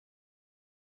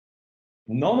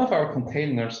none of our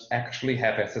containers actually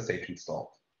have SSH installed,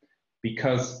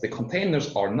 because the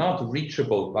containers are not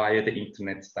reachable via the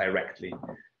internet directly.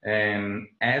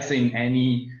 As in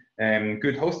any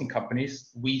good hosting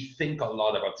companies, we think a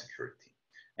lot about security.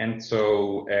 And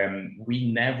so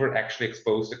we never actually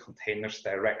expose the containers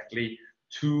directly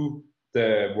to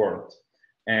the world.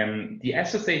 The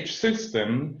SSH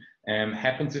system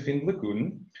happens within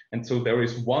Lagoon. And so there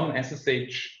is one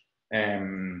SSH,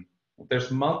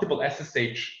 there's multiple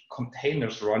SSH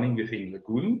containers running within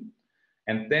Lagoon.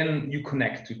 And then you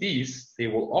connect to these, they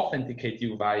will authenticate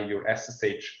you via your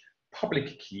SSH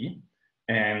public key,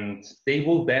 and they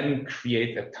will then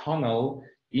create a tunnel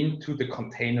into the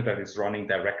container that is running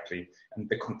directly. And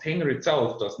the container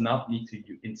itself does not need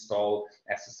to install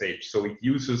SSH. So it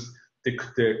uses the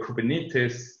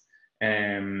Kubernetes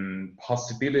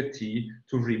possibility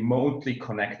to remotely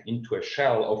connect into a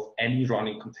shell of any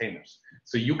running containers.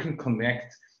 So you can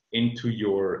connect into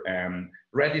your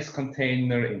Redis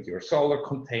container, into your Solr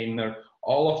container.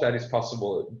 All of that is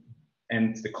possible.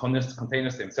 And the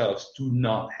containers themselves do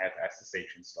not have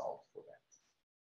SSH installed.